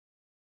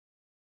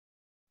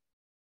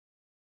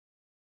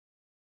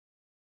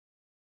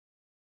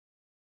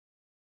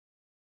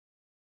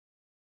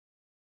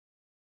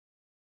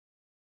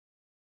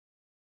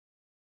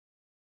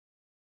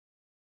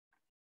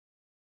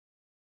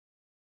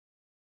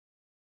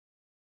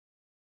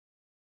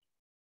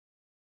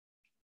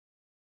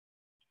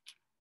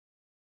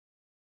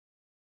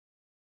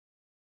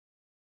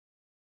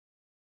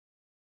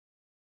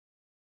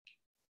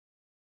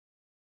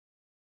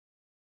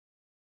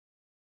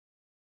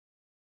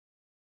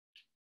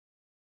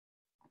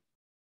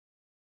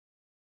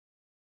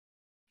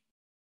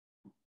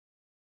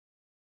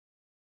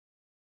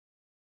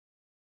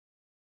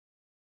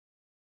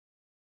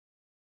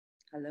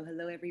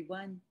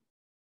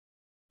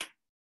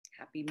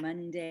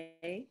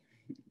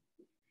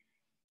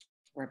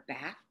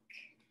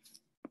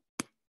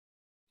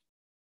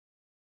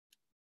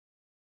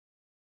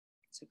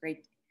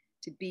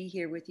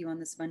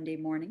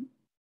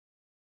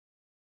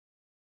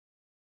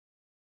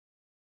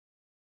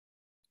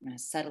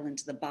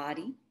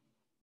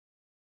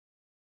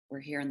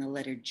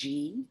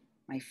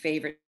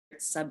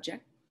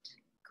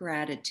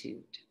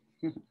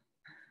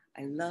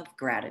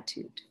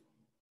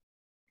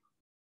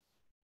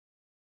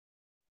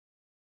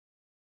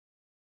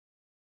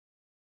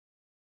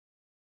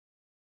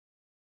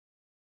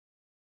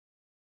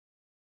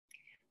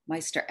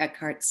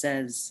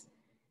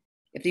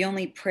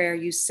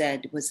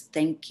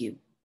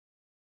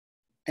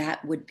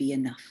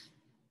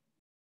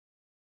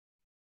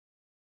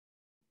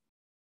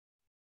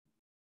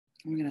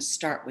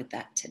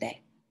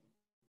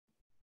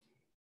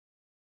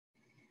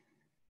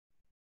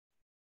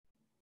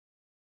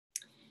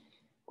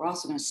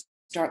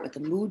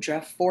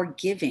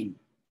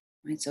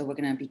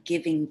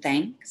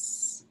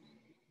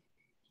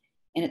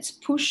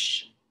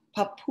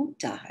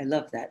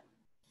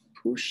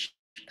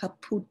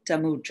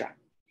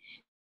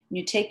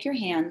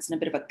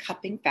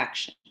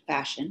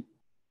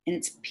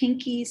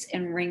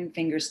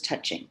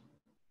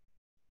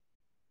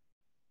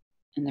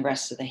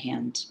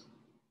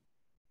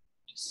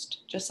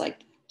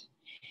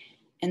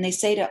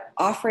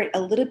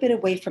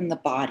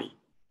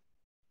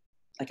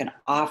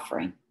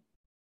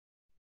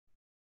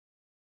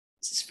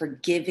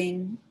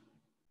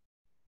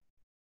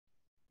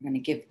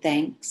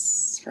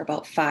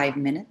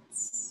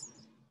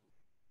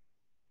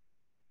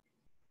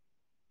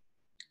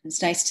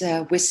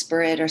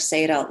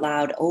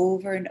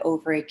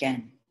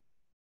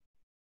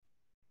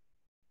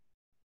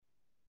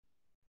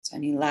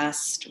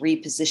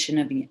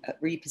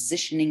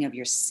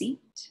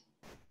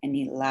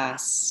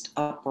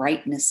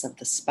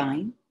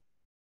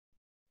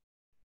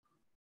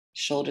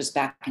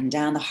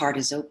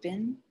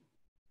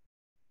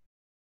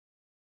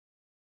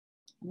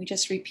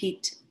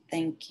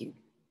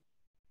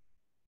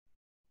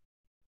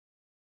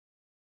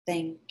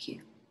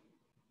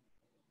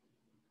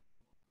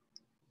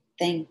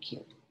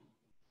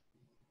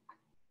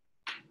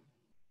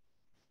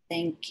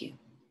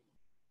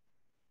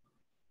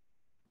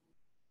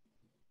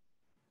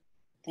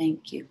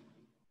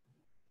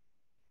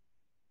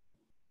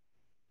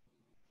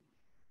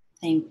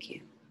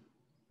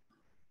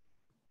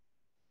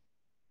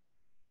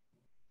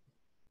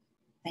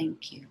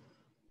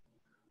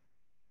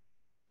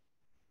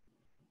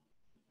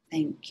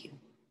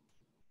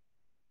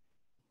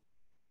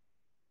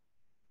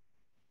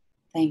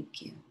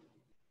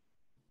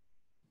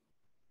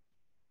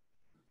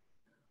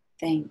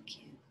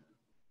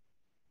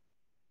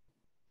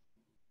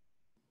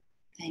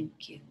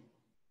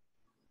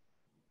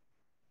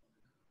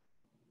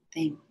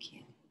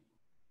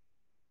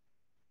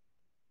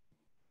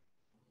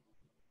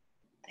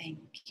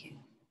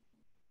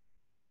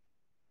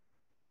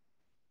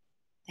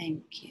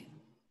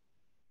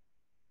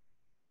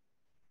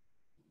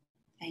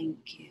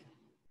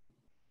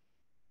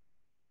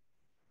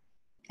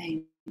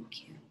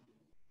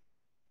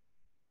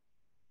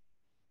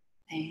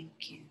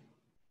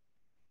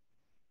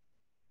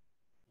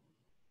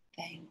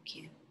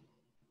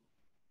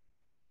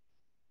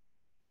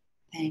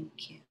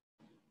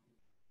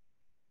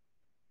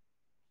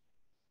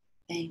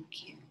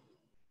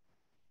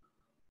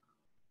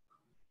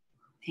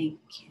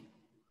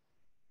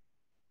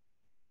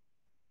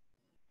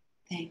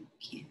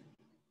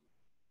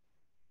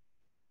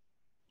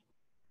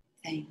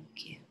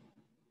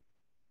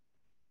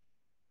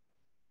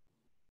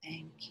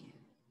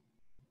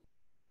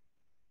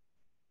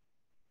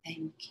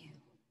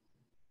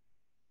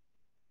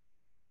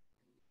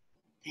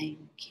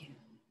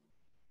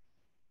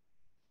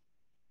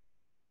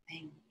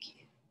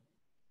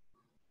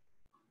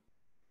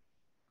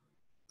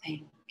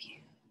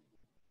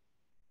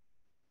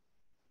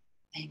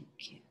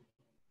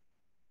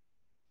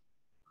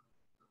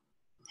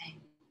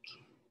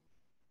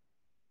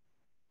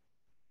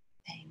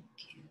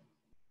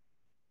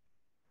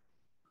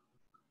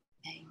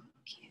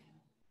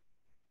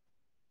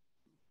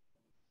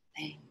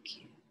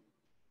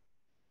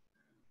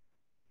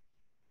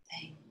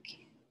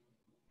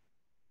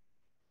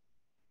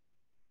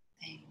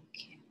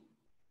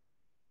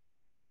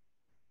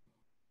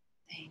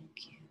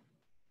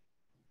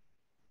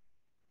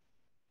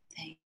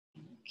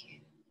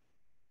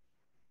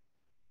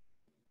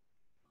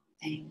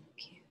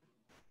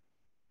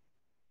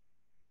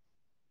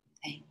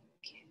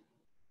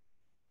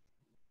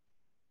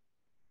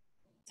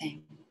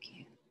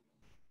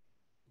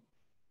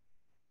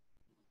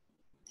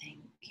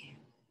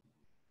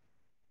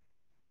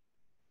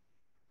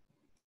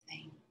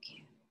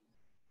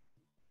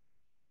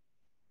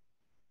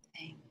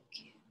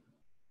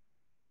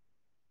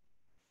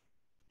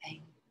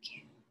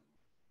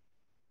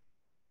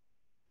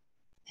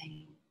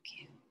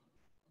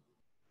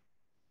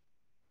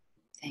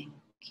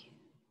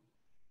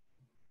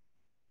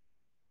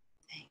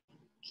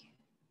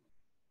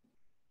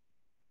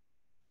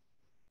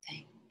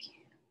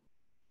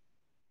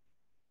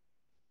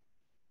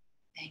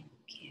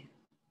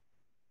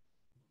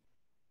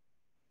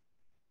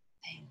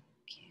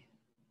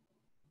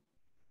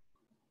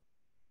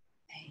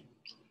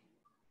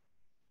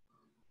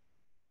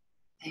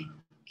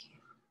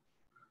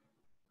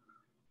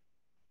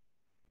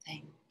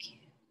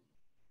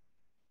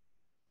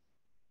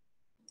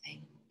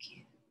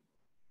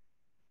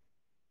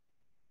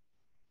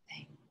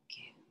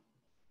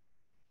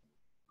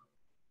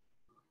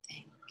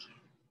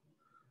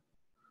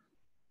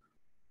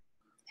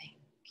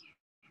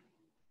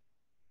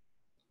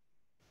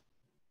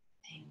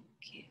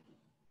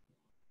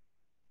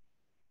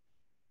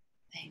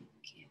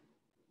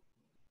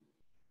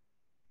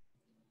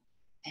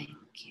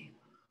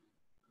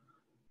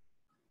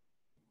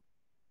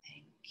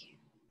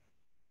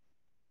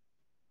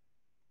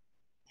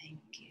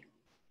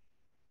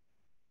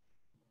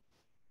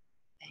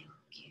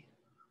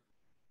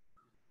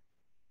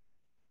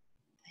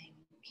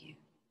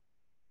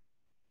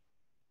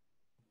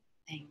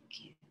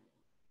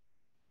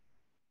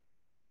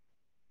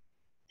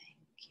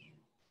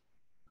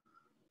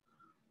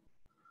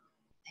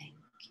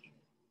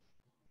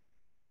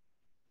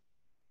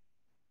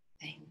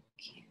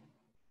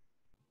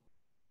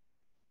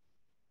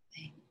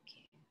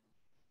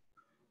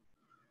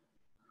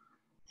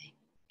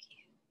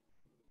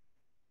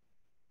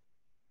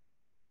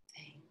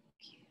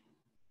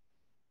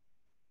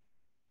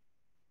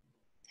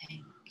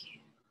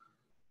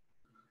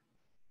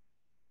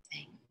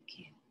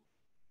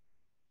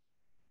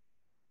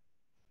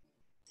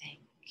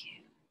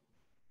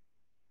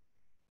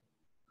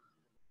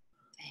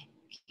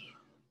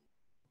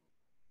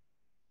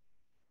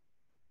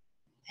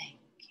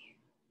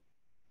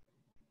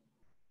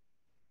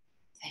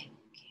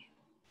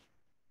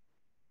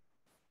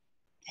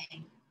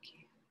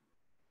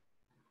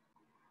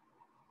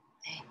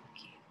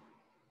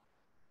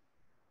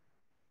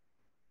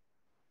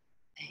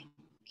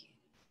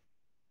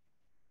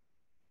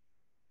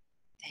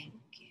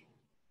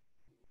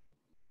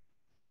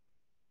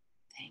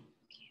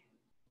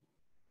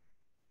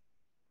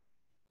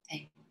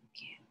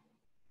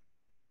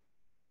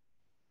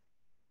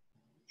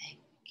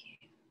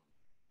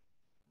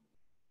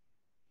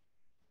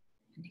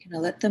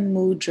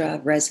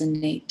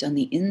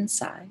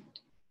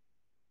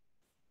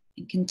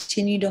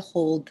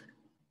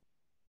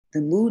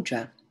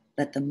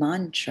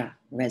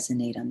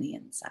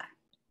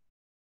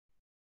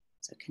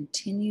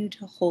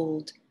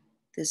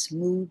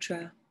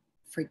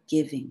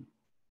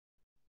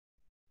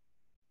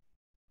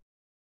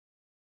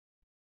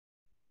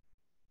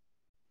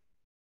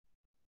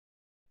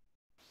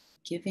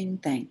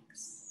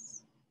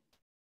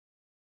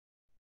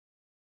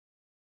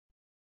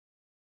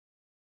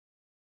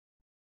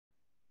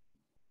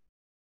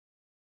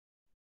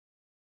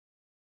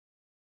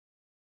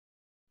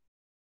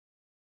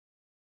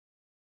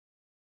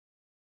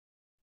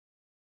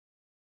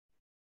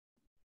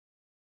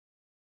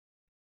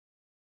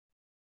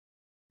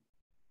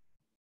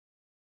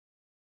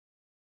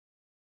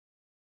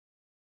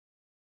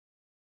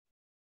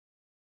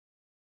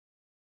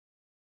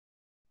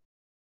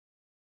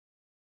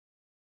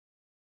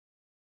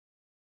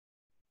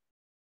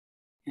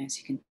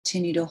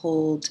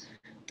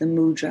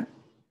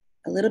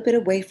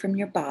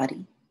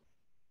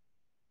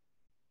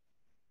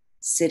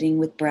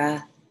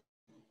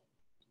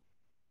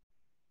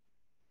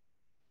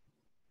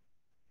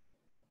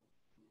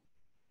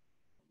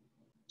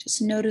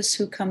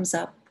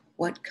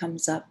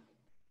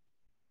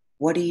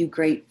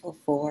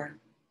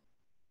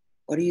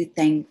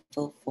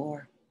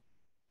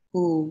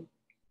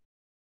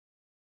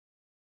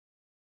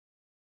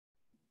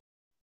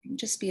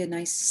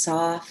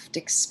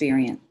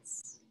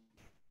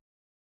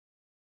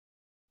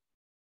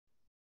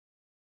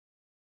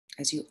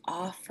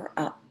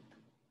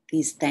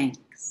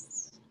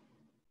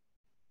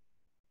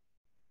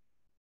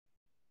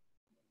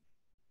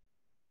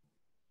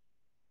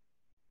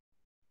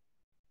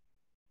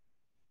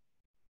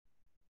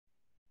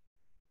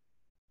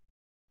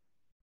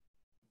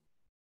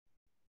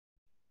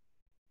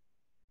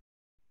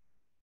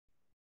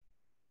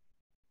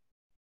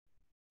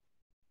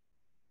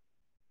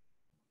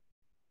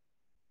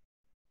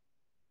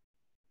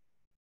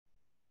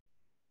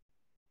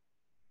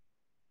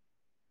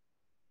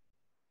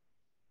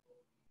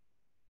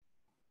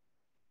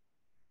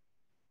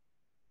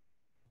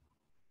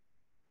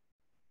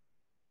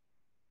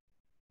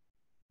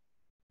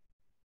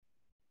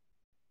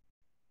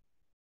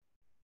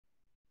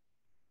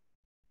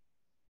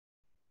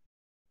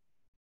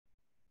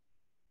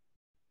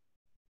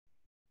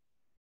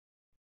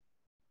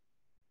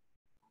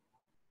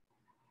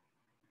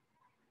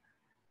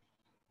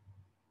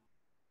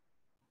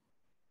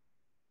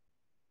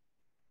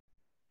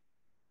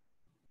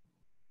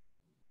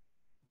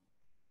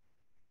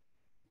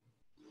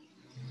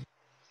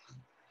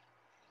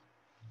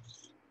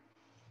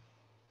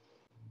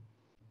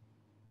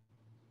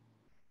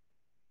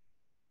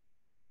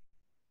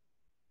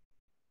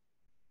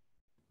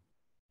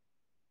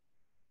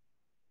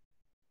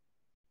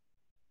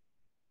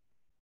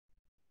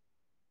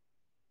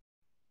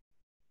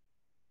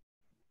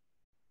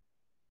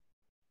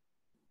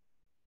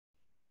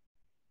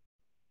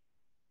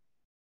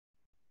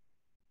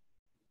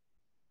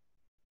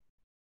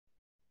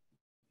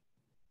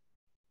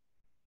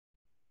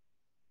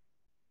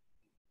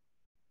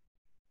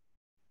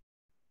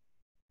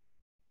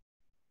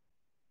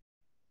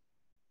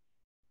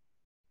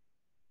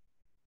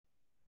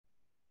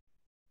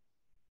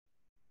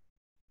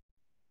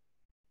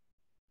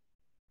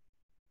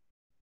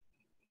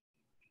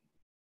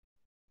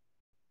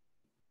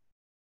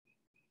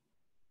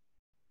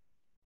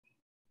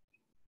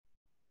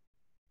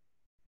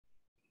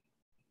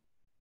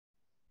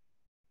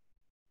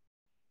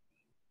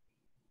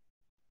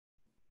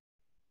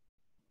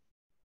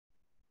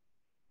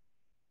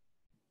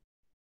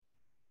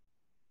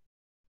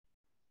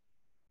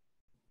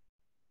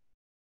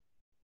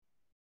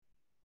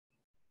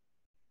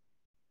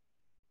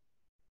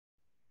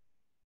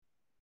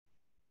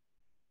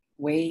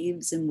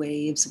waves and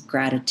waves of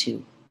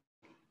gratitude.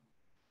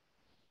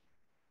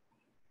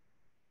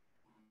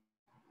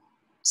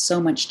 So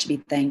much to be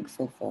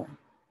thankful for.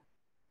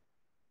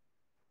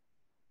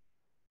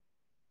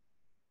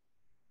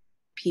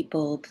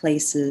 People,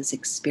 places,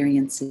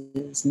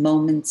 experiences,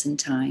 moments in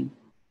time.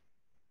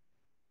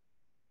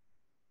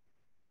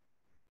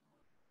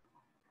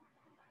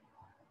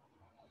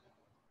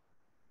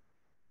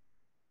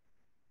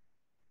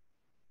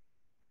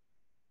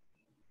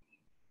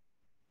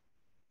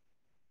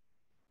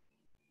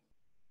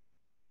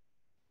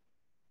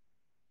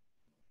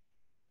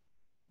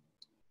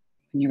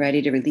 When you're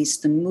ready to release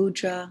the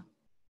mudra,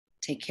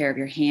 take care of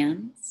your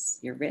hands,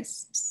 your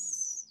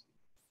wrists,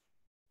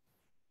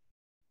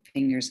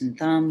 fingers and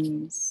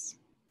thumbs.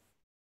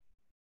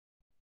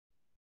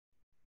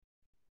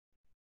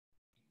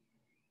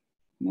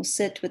 We'll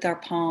sit with our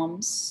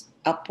palms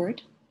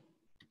upward,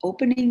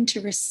 opening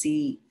to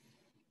receive.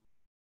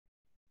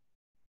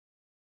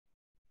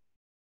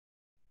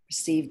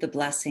 Receive the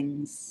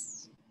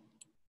blessings,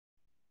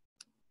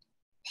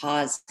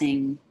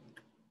 pausing,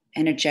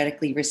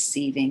 energetically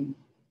receiving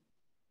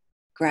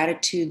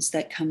gratitudes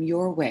that come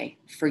your way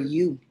for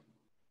you.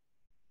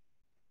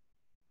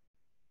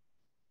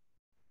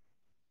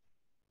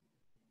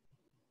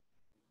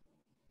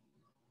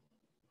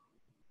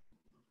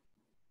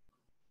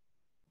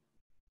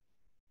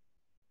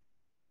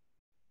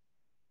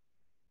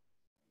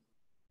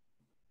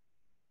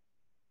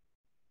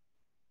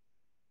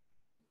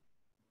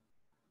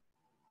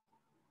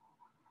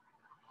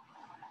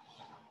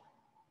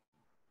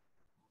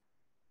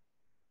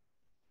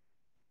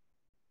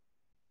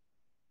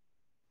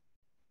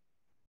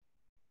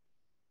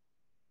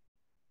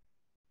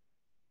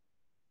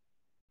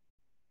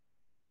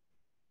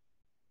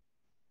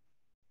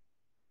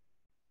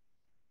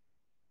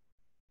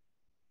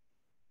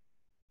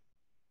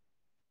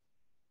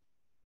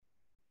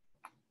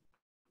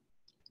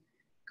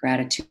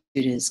 Gratitude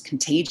is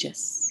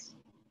contagious.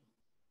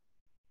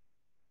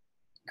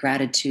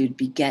 Gratitude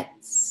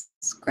begets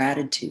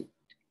gratitude.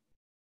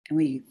 And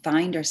we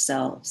find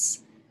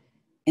ourselves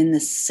in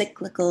the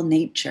cyclical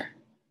nature,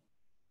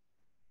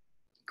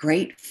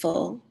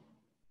 grateful,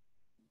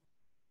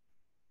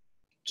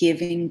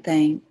 giving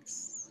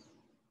thanks,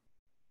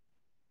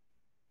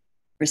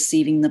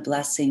 receiving the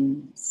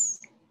blessings,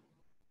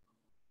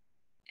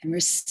 and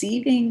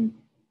receiving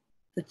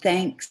the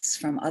thanks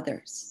from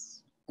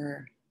others.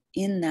 We're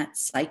in that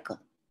cycle.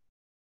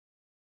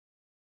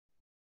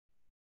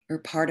 We're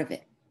part of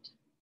it.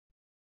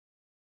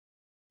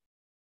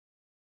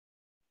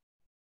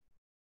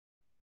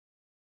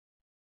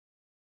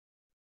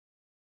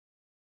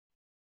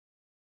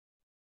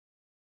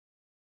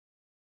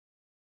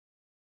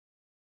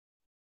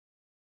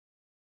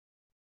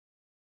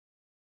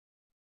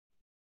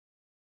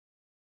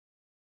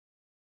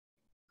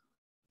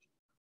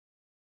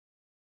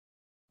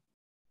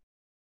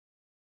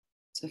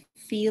 So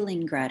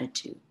feeling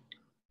gratitude.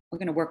 We're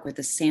going to work with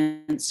the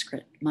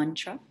Sanskrit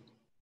mantra.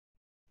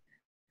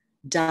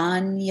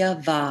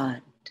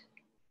 Dhanyavad.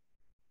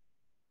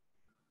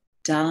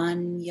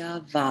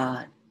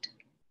 Dhanyavad.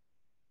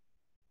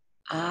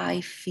 I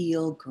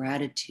feel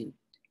gratitude.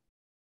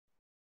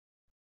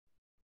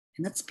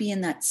 And let's be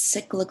in that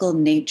cyclical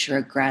nature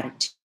of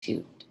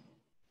gratitude.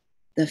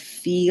 The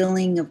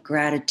feeling of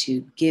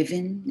gratitude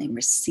given and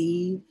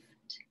received.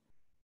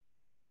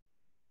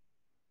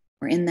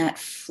 We're in that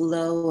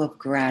flow of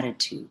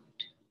gratitude.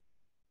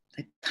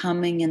 The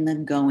coming and the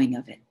going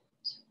of it.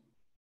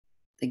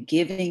 The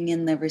giving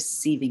and the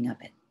receiving of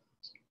it.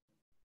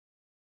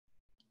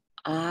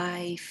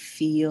 I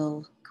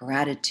feel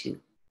gratitude.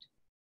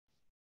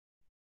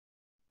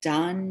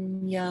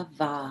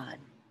 Dhanyavad.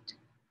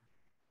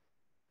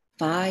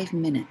 5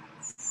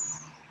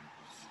 minutes.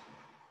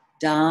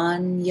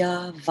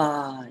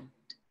 Dhanyavad.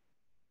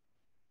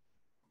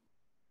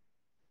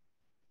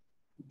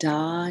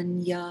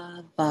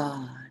 Dhanyavad.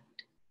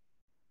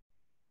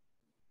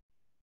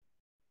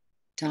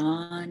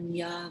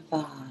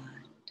 Dhanyavad.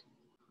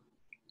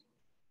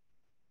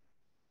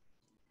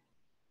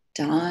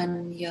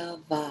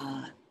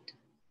 Dhanyavad.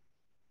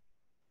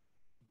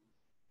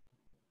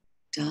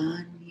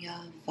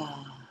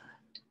 Dhanyavad.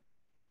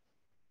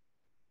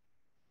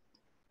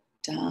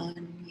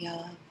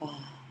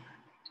 Dhanyavad.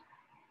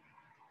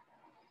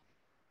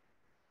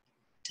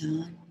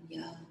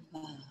 Dhanyavad.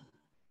 Dhanyavad.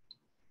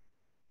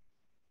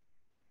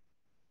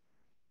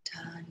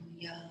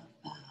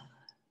 Dhanyavad.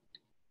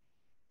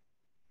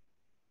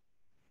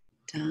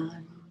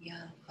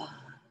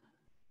 Dhanyavad.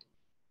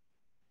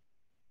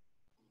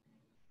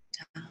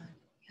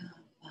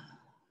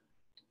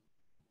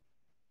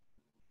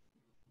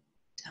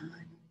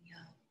 Dhanyavad.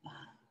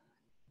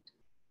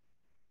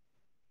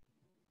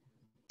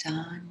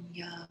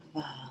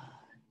 Dhanyavad.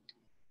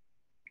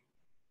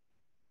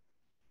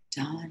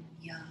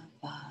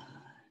 Dhanyavad.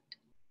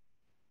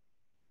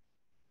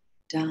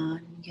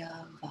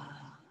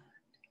 Dhanyavad.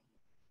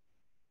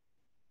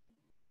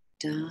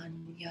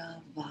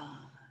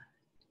 Dhanyavad.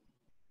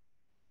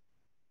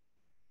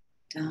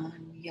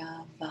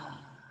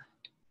 Dhanyavad.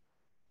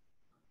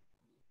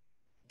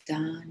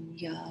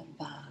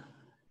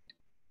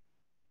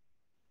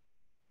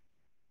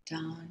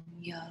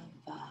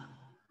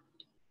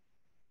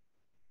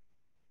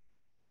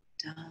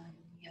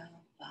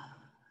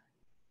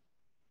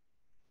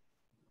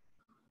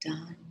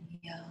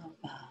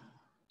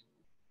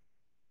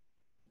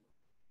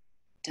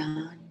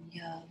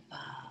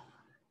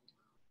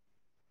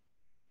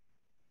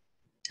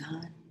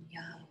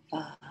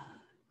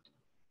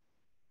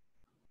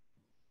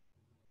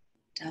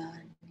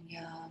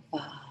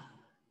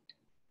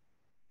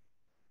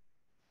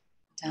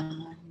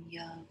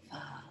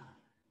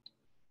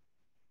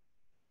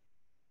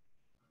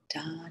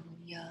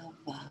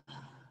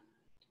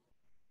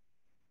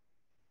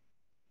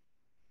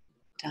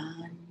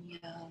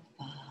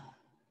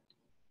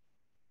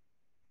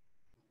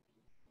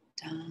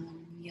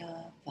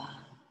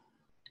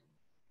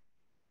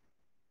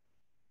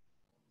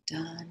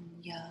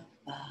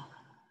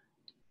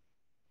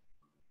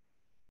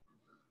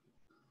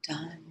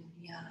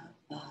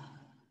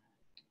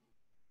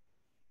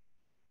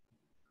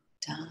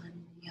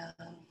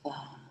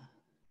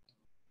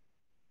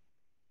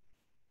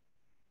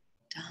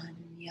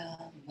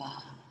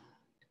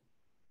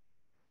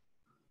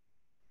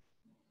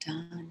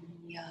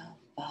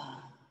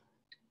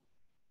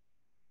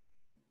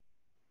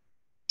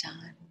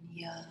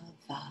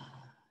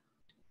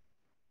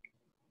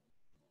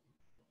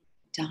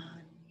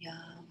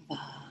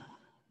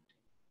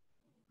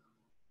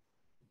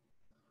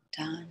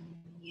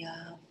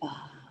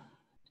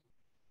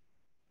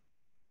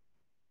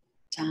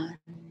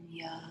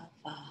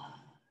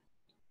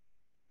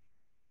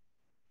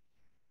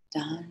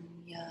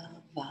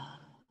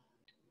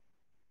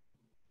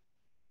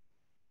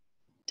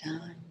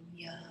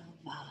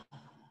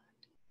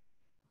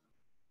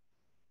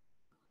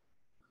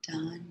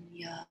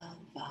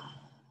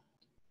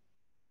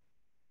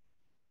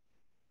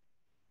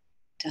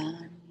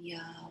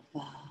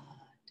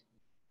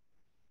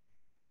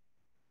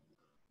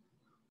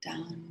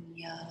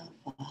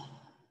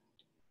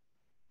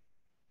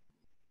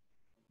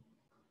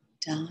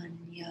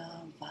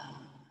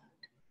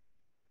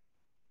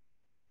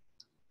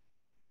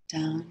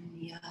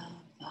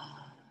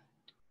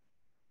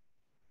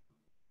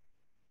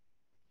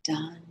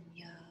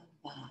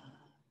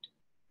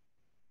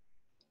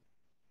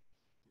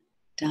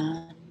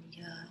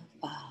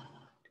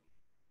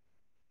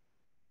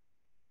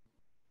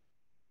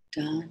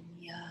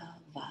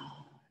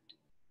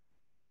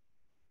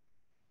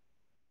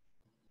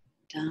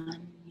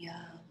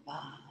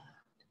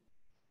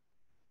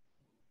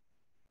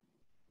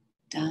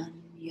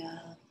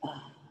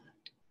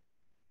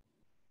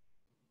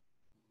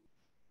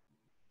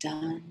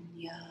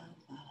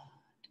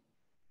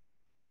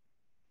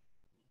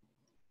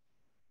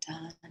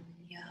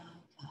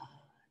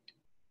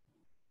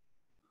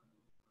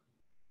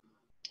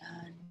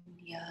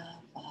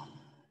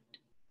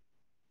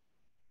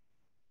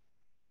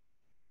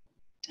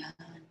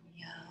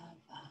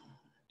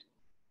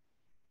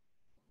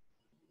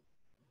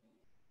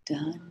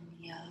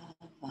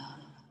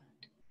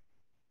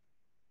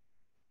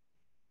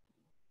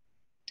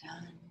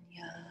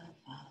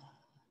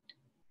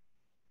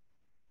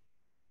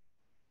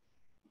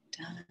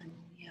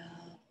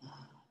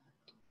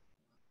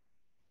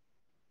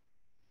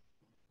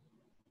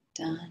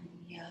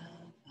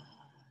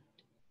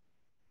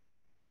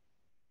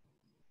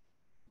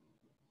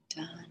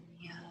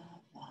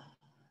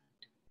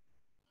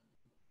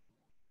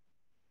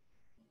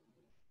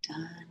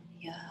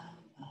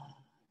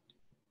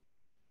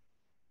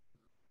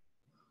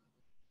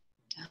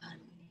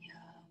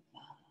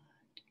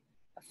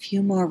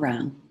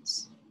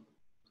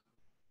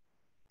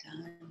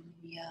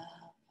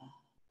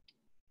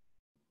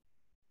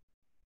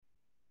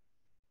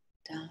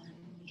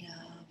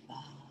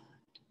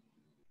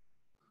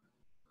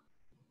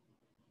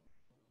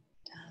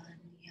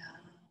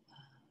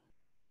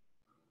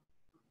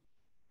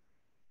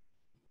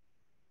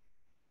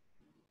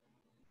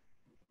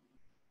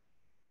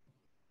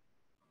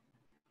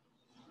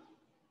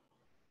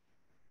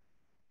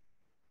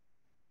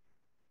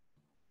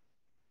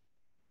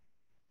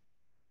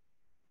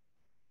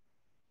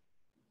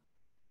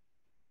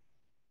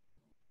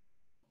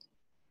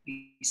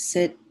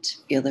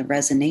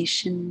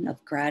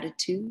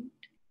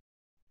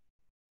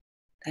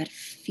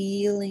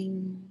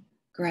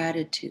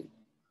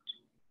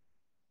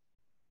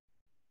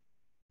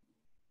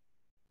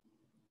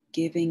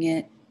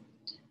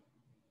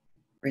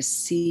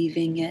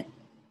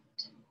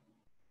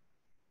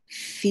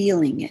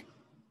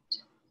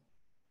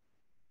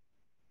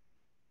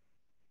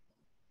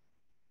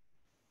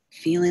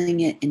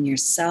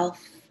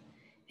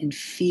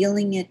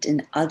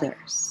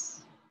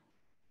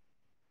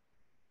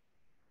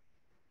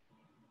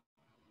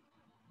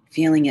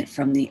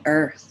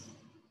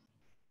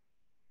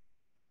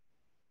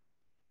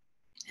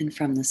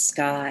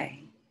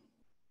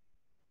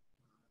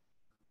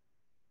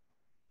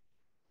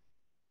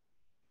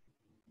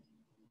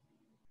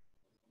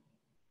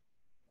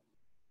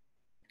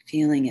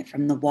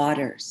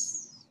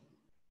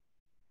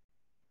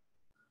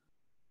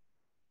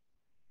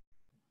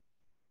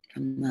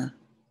 from the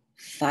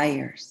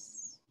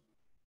fires,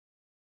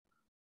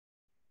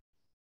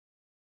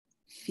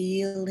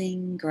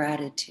 feeling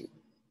gratitude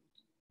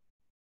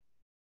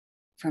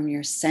from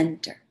your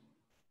center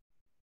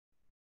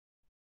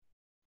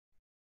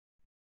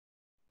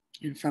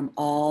and from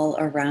all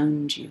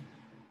around you.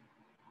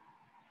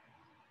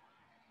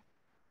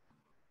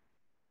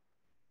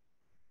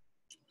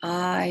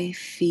 I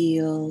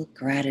feel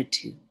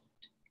gratitude.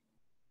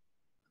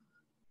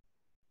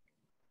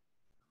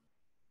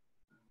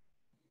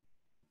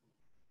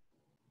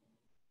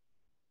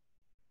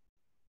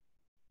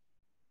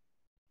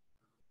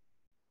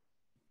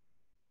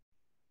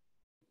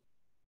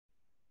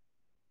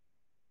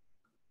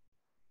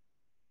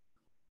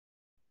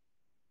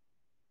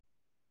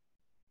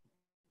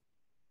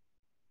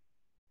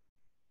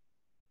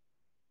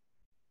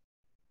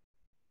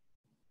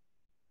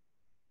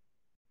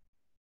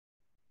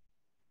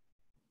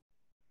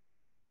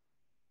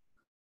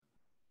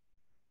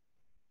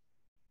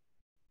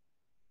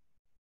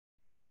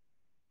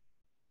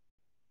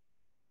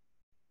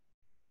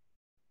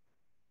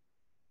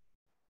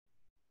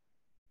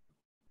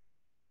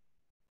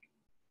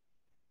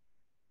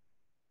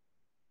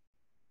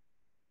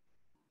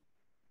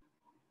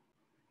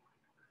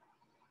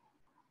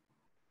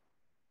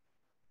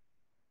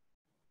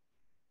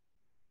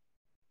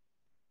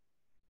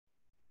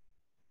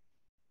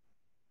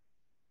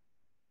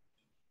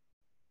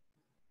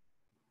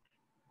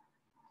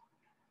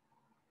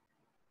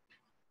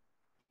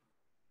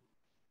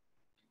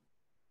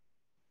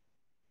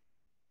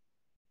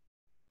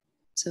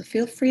 So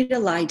feel free to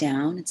lie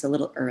down. It's a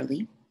little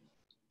early,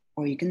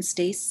 or you can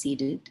stay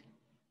seated.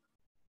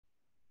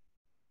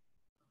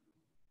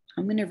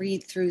 I'm going to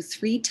read through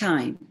 3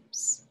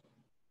 times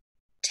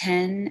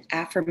 10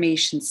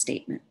 affirmation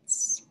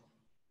statements,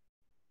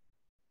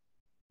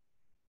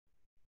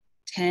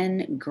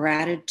 10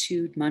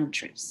 gratitude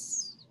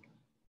mantras.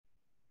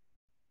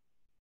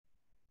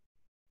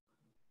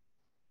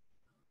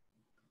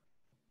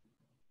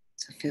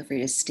 So feel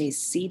free to stay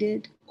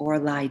seated or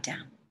lie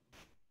down.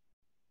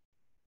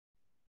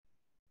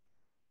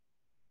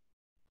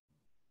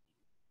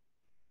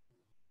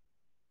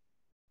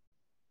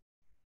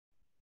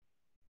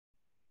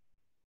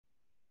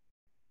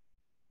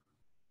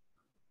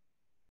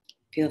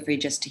 Feel free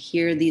just to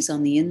hear these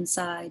on the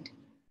inside,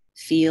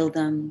 feel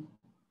them.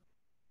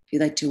 If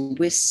you'd like to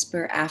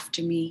whisper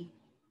after me,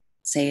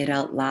 say it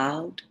out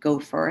loud, go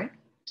for it.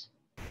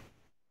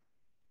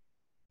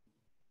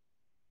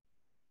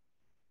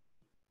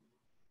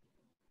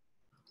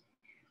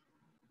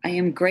 I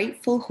am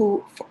grateful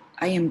for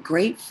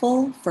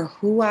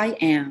who I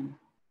am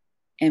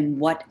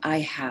and what I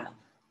have.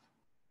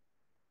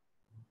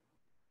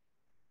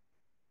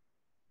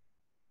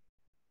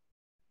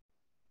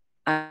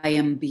 I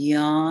am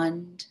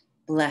beyond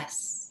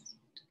blessed.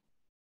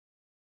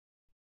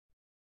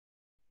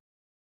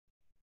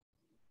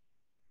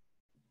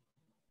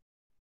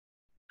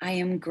 I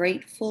am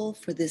grateful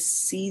for this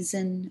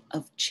season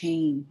of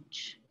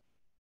change.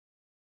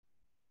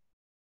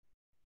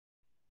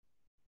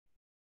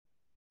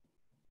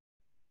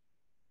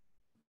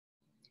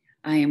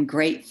 I am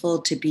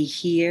grateful to be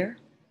here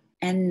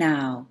and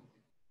now.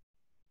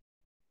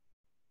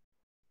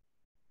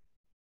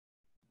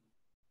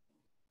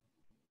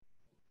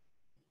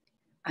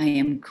 I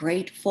am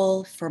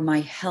grateful for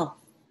my health.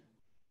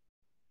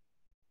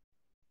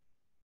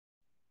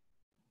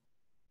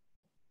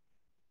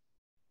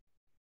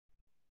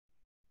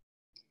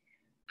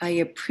 I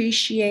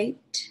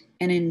appreciate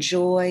and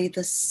enjoy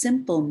the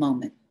simple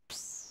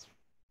moments.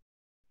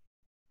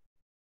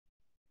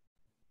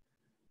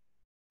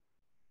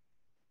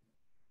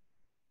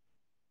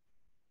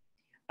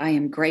 I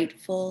am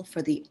grateful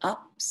for the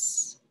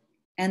ups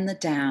and the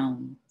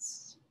downs.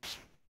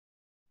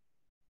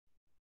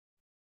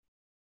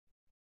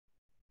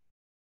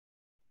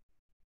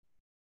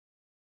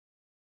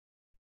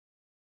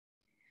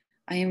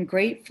 I am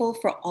grateful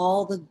for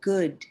all the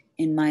good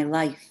in my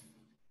life.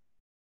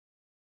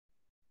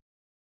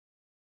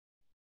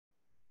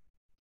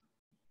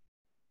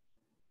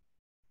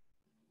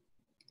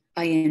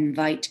 I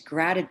invite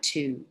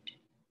gratitude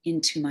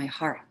into my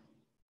heart.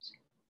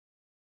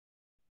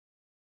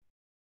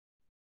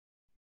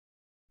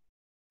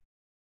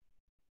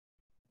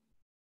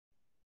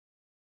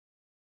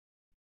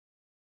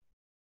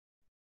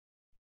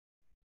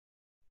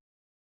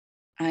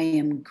 I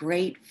am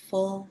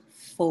grateful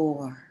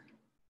for.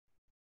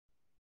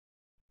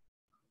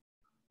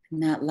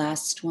 And that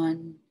last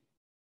one,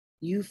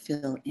 you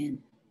fill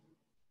in.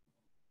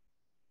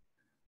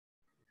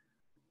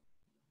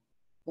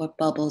 What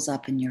bubbles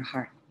up in your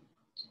heart?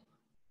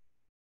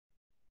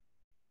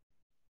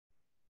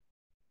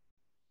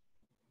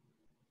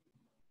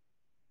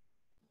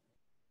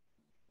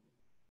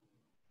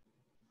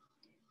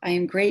 I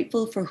am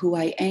grateful for who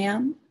I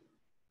am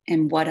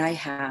and what I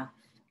have.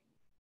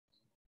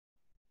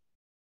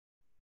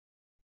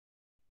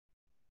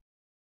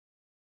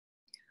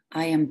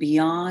 I am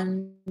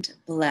beyond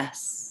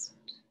blessed.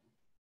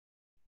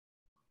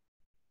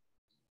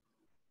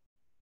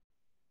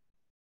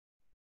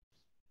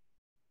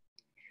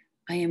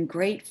 I am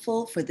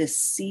grateful for this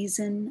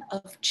season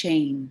of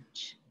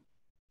change.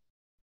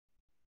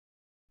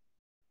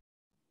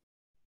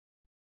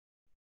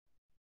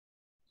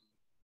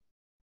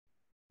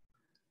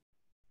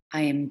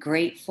 I am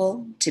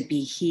grateful to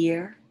be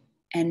here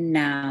and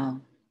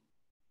now.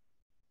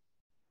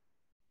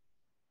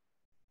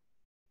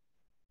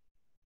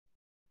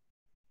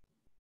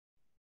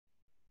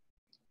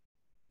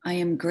 I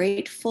am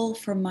grateful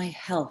for my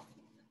health.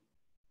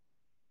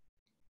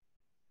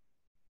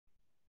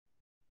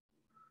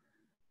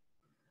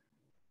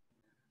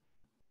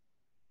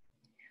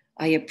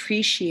 I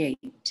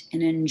appreciate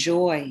and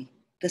enjoy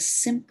the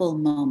simple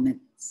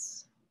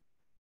moments.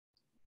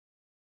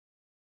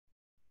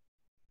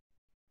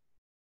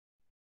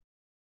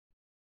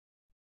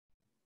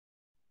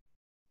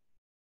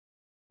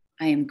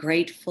 I am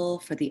grateful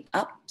for the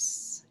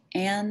ups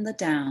and the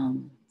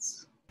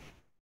downs.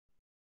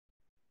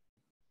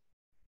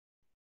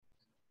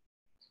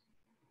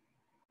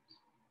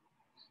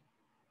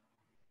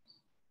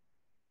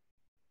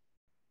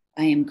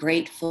 I am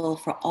grateful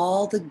for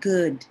all the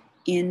good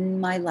in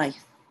my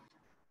life.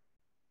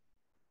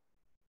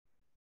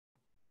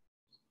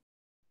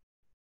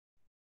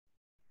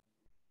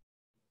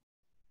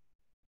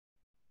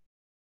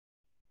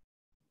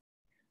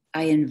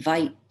 I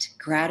invite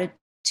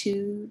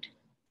gratitude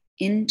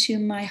into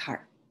my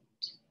heart.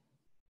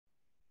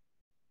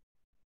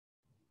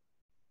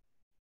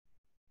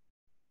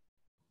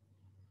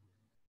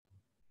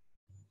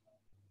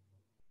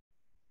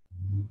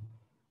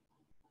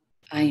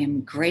 I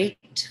am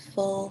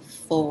grateful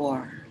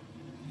for.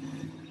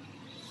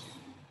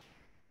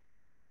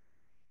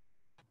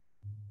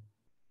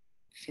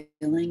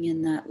 Filling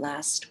in that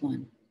last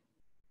one.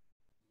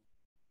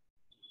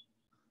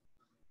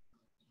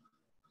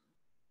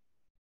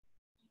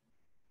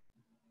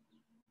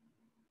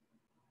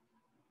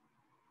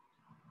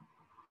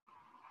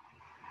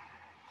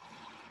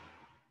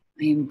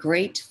 I am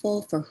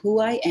grateful for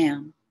who I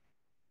am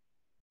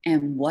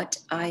and what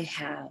I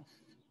have.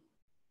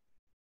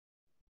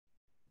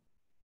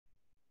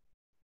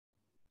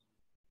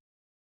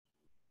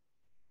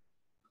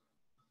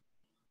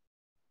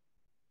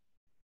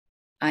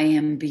 I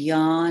am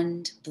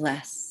beyond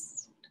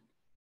blessed.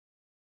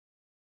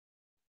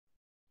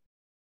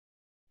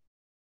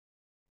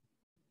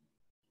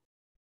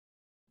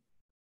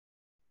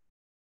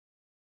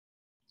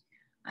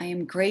 I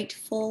am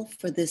grateful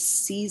for this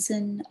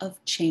season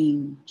of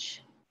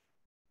change.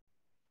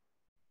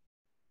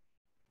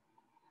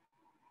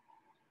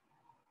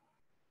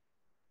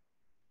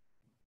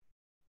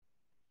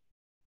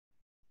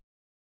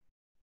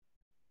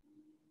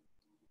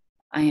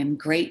 I am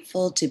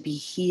grateful to be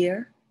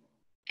here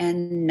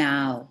and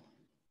now.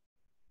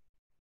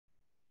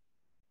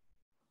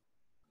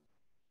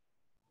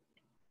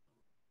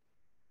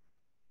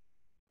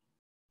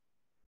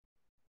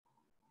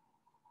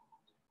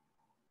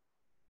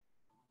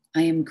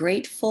 I am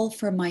grateful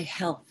for my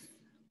health.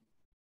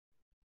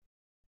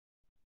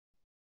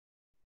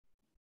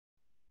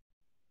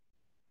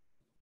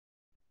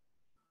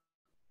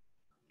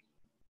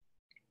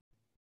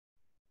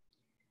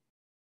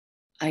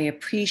 I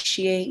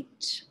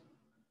appreciate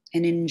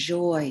and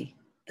enjoy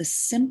the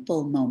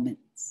simple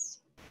moments.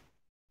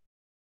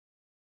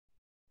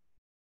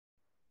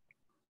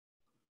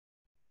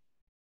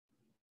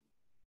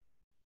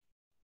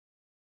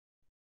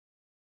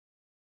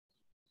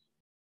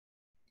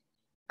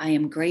 I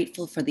am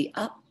grateful for the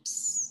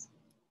ups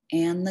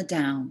and the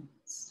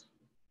downs.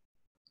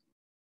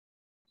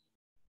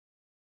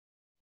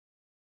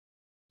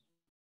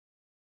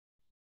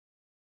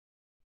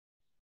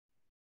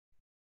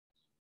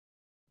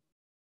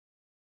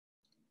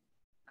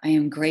 I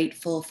am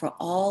grateful for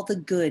all the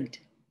good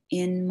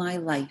in my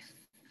life.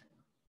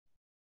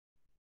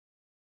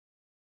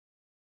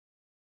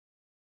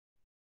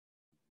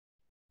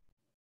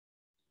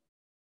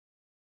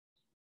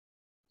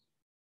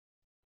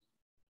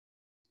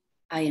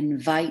 I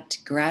invite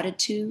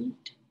gratitude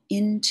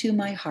into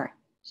my heart.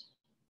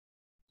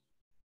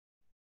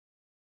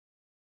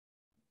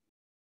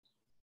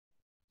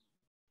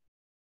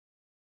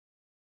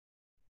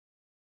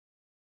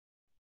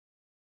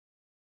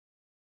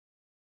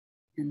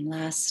 And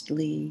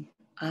lastly,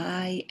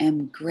 I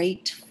am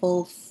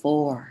grateful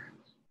for.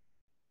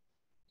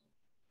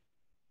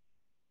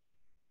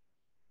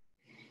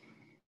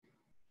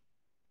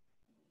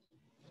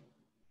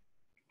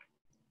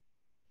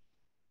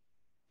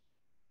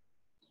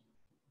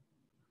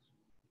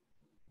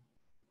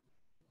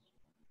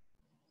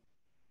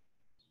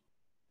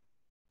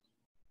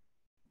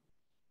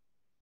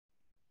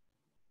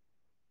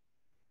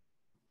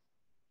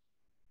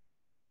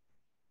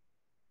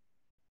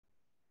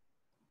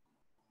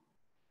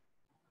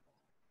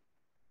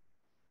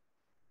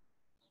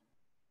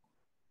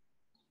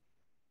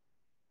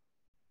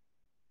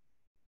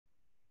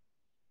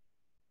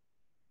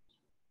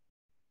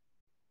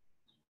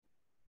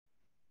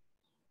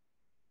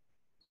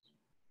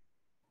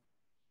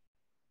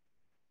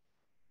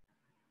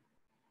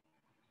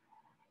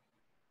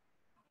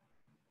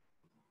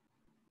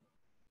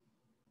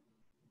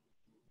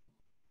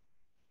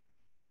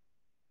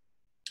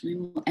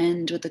 And we'll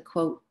end with a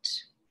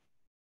quote.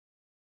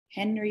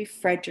 Henry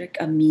Frederick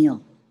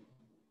Emile.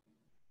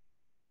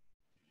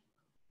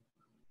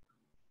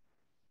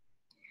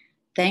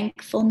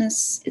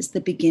 Thankfulness is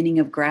the beginning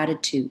of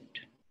gratitude,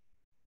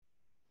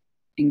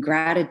 and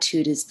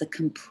gratitude is the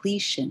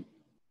completion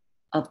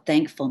of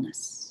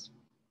thankfulness.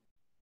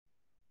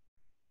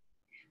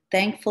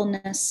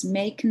 Thankfulness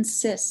may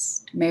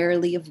consist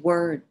merely of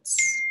words.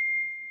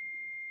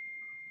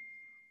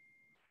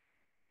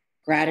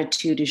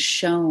 Gratitude is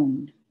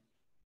shown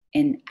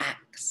in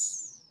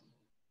acts.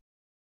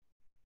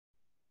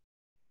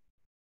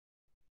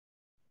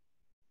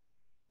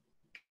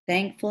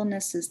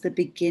 Thankfulness is the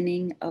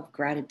beginning of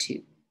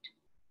gratitude.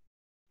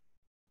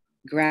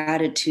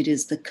 Gratitude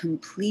is the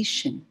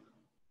completion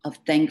of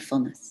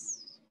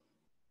thankfulness.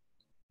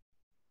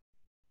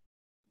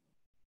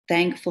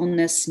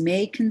 Thankfulness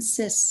may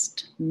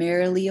consist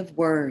merely of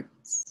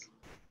words.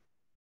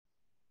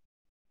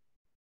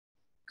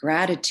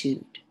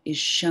 Gratitude is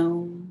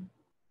shown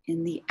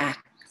in the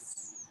acts.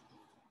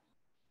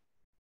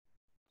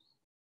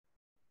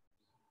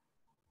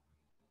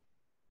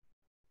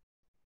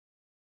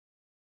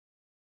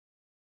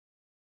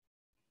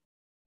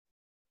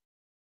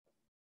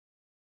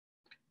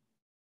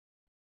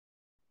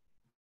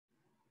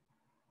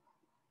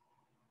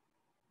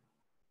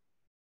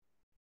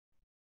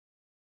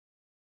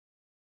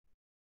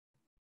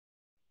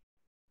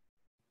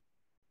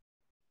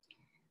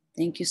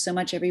 Thank you so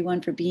much,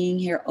 everyone, for being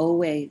here.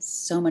 Always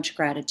so much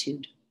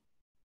gratitude.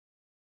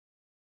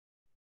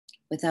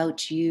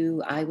 Without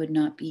you, I would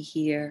not be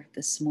here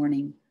this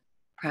morning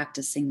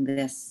practicing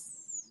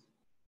this.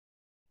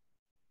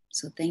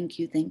 So thank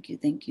you, thank you,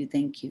 thank you,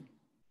 thank you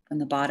from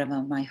the bottom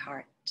of my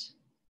heart.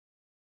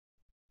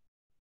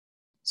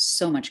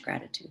 So much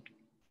gratitude.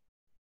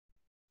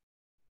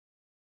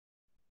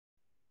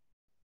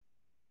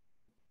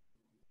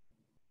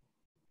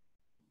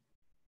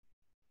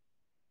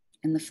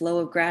 In the flow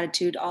of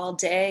gratitude all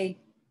day,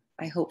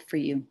 I hope for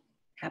you.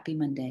 Happy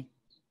Monday.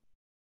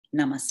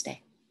 Namaste.